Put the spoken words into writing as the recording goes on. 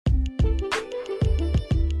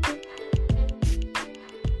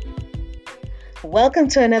Welcome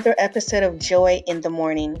to another episode of Joy in the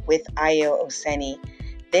Morning with Ayo Oseni.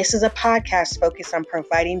 This is a podcast focused on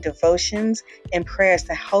providing devotions and prayers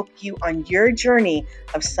to help you on your journey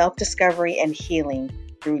of self-discovery and healing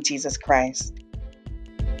through Jesus Christ.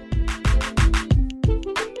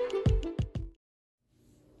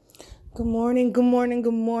 Good morning, good morning,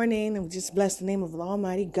 good morning. And we just bless the name of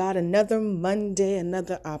Almighty God. Another Monday,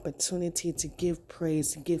 another opportunity to give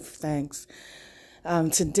praise, to give thanks.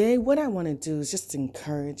 Today, what I want to do is just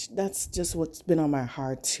encourage. That's just what's been on my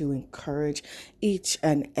heart, to encourage each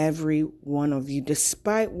and every one of you.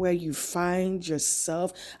 Despite where you find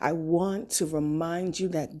yourself, I want to remind you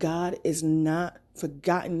that God is not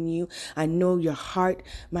forgotten you. I know your heart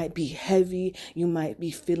might be heavy. You might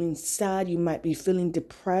be feeling sad. You might be feeling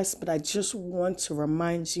depressed, but I just want to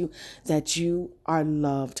remind you that you are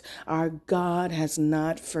loved. Our God has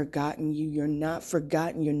not forgotten you. You're not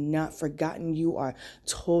forgotten. You're not forgotten. You are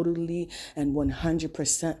totally and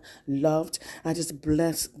 100% loved. I just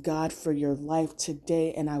bless God for your life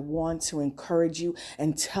today, and I want to encourage you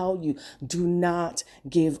and tell you, do not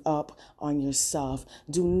give up on yourself.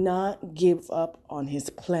 Do not give up on his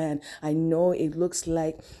plan. I know it looks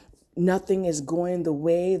like nothing is going the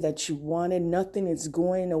way that you wanted. Nothing is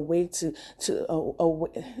going in the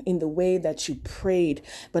way that you prayed.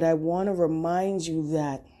 But I want to remind you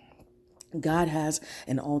that God has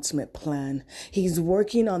an ultimate plan. He's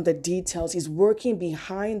working on the details. He's working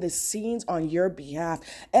behind the scenes on your behalf.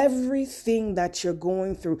 Everything that you're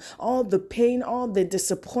going through, all the pain, all the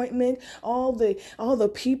disappointment, all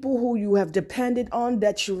the people who you have depended on,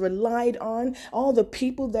 that you relied on, all the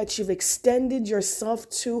people that you've extended yourself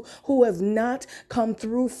to who have not come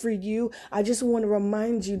through for you. I just want to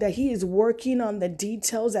remind you that he is working on the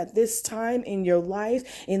details at this time in your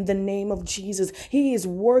life in the name of Jesus. He is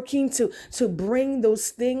working to bring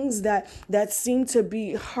those things that seem to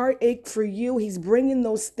be heartache for you. He's bringing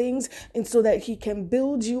those things, and so that he can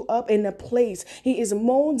build you up in a place. He is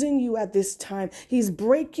molding you at this time. He's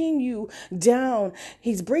breaking you down.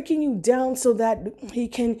 He's breaking you down so that he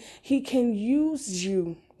can use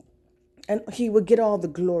you, and he will get all the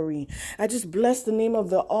glory. I just bless the name of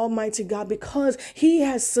the Almighty God, because he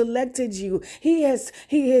has selected you. He has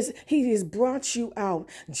brought you out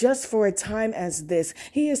just for a time as this.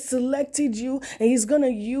 He has selected you, and he's going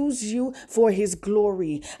to use you for his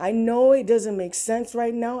glory. I know it doesn't make sense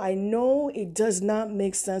right now. I know it does not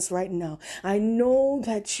make sense right now. I know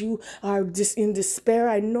that you are just in despair.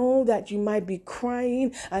 I know that you might be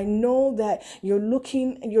crying. I know that you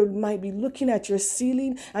might be looking at your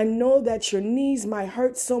ceiling. I know that your knees might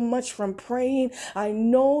hurt so much from praying. I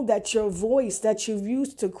know that your voice that you've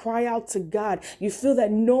used to cry out to God, you feel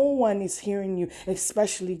that no one is hearing you,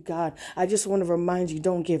 especially God. I just want to remind you,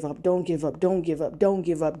 don't give up, don't give up, don't give up, don't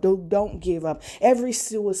give up, don't give up. Every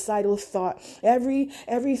suicidal thought, every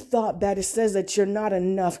thought that it says that you're not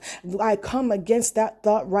enough, I come against that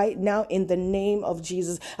thought right now in the name of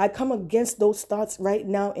Jesus. I come against those thoughts right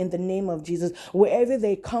now in the name of Jesus. Wherever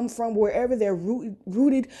they come from, wherever they're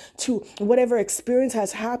rooted to, whatever experience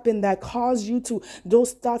has happened that caused you to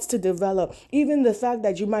those thoughts to develop. Even the fact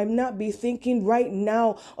that you might not be thinking right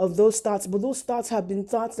now of those thoughts, but those thoughts have been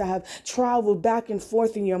thoughts that have traveled back and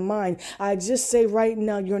forth in your mind. I just say right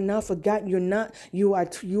now, you're not forgotten. You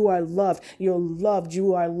are loved. You're loved.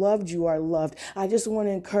 You are loved. You are loved. I just want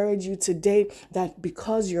to encourage you today that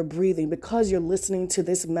because you're breathing, because you're listening to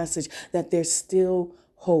this message, that there's still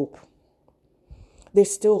hope.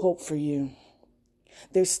 There's still hope for you.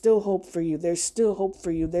 There's still hope for you. There's still hope for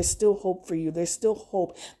you. There's still hope for you. There's still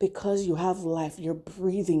hope because you have life. You're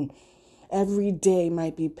breathing. Every day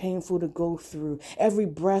might be painful to go through. Every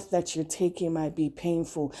breath that you're taking might be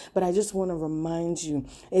painful. But I just want to remind you,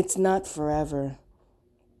 it's not forever.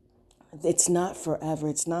 It's not forever.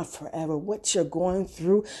 It's not forever. What you're going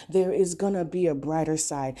through, there is going to be a brighter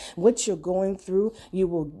side. What you're going through, you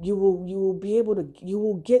will be able to, you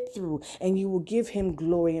will get through, and you will give him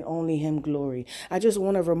glory and only him glory. I just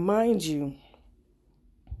want to remind you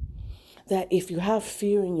that if you have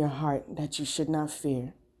fear in your heart, that you should not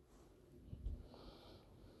fear.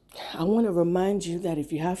 I want to remind you that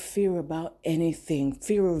if you have fear about anything,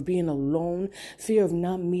 fear of being alone, fear of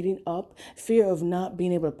not meeting up, fear of not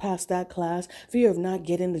being able to pass that class, fear of not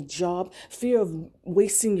getting the job, fear of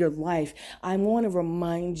wasting your life, I want to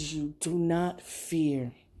remind you, do not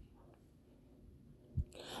fear.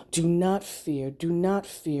 Do not fear. Do not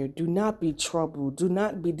fear. Do not be troubled. Do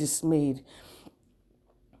not be dismayed.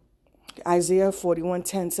 Isaiah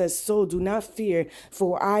 41:10 says, "So do not fear,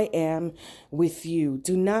 for I am with you.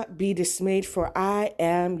 Do not be dismayed, for I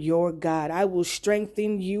am your God. I will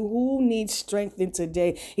strengthen you." Who needs strengthening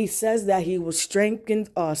today? He says that he will strengthen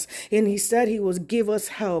us, and he said he will give us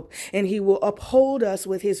help, and he will uphold us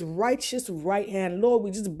with his righteous right hand. Lord,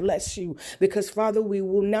 we just bless you because, Father, we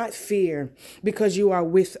will not fear because you are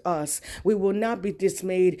with us. We will not be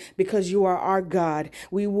dismayed because you are our God.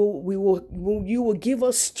 You will give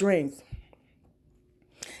us strength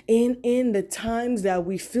in the times that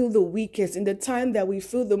we feel the weakest, in the time that we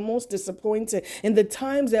feel the most disappointed, in the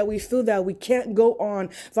times that we feel that we can't go on.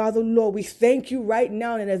 Father, Lord, we thank you right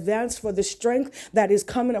now in advance for the strength that is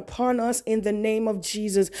coming upon us in the name of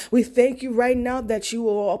Jesus. We thank you right now that you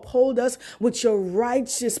will uphold us with your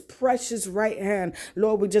righteous, precious right hand.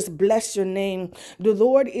 Lord, we just bless your name. The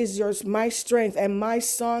Lord is my strength and my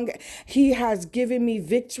song. He has given me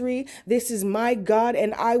victory. This is my God,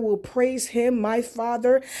 and I will praise him, my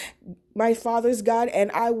father's God,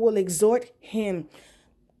 and I will exhort him.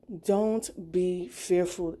 Don't be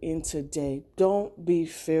fearful in today. Don't be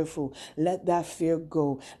fearful. Let that fear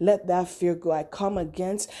go. Let that fear go. I come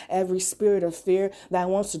against every spirit of fear that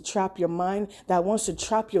wants to trap your mind, that wants to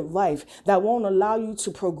trap your life, that won't allow you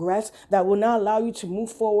to progress, that will not allow you to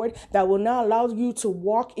move forward, that will not allow you to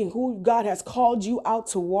walk in who God has called you out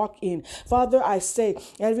to walk in. Father, I say,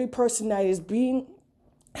 every person that is being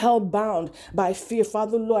held bound by fear,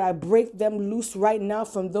 Father, Lord, I break them loose right now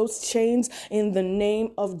from those chains in the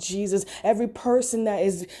name of Jesus. Every person that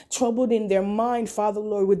is troubled in their mind, Father,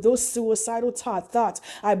 Lord, with those suicidal thoughts,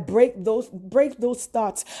 I break those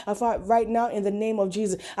thoughts right now in the name of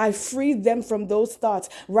Jesus. I free them from those thoughts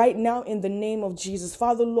right now in the name of Jesus.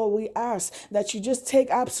 Father, Lord, we ask that you just take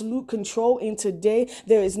absolute control in today.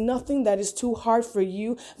 There is nothing that is too hard for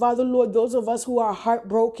you. Father, Lord, those of us who are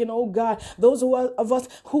heartbroken, oh God, those of us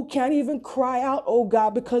who can't even cry out, oh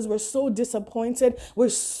God, because we're so disappointed, we're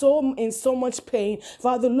so in so much pain.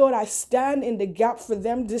 Father, Lord, I stand in the gap for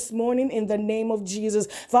them this morning in the name of Jesus.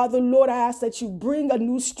 Father, Lord, I ask that you bring a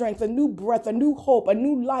new strength, a new breath, a new hope, a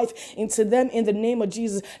new life into them in the name of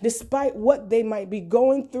Jesus. Despite what they might be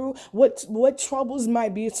going through, what troubles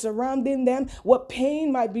might be surrounding them, what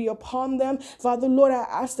pain might be upon them, Father, Lord, I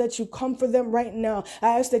ask that you comfort them right now.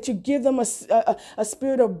 I ask that you give them a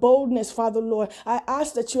spirit of boldness, Father, Lord. I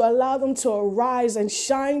ask that you allow them to arise and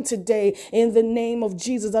shine today in the name of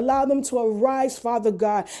Jesus. Allow them to arise, Father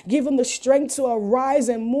God. Give them the strength to arise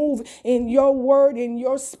and move in your word, in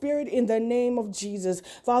your spirit, in the name of Jesus.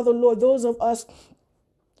 Father, Lord, those of us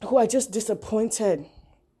who are just disappointed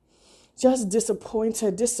in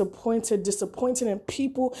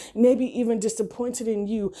people, maybe even disappointed in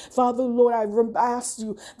you. Father, Lord, I ask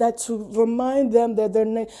you that to remind them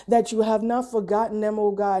that you have not forgotten them,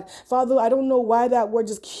 oh God. Father, I don't know why that word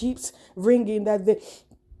just keeps ringing,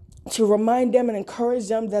 to remind them and encourage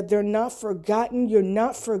them that they're not forgotten. You're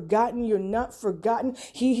not forgotten. You're not forgotten.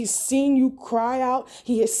 He has seen you cry out.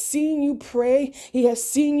 He has seen you pray. He has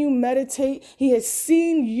seen you meditate. He has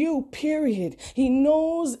seen you, period. He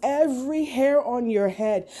knows every hair on your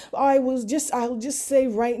head. I'll just say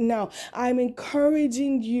right now, I'm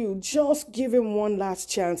encouraging you. Just give him one last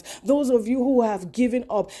chance. Those of you who have given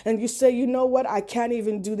up and you say, you know what? I can't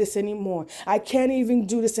even do this anymore. I can't even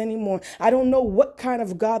do this anymore. I don't know what kind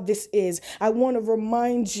of God this is. I want to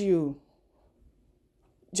remind you,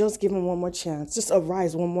 just give him one more chance. Just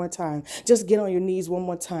arise one more time. Just get on your knees one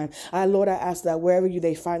more time. Lord, I ask that wherever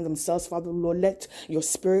they find themselves, Father, Lord, let your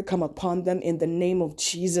spirit come upon them in the name of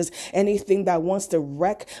Jesus. Anything that wants to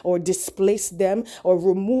wreck or displace them or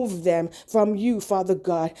remove them from you, Father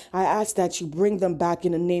God, I ask that you bring them back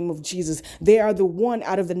in the name of Jesus. They are the one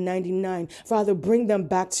out of the 99. Father, bring them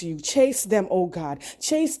back to you. Chase them, oh God.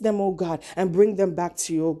 Chase them, oh God, and bring them back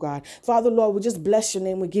to you, oh God. Father, Lord, we just bless your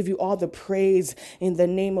name. We give you all the praise in the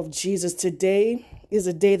name of Jesus. Today is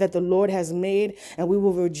a day that the Lord has made, and we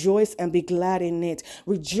will rejoice and be glad in it.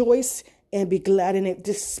 Rejoice and be glad in it,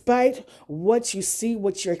 despite what you see,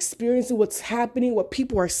 what you're experiencing, what's happening, what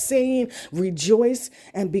people are saying. Rejoice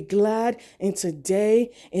and be glad in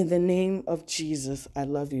today in the name of Jesus. I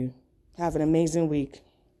love you. Have an amazing week.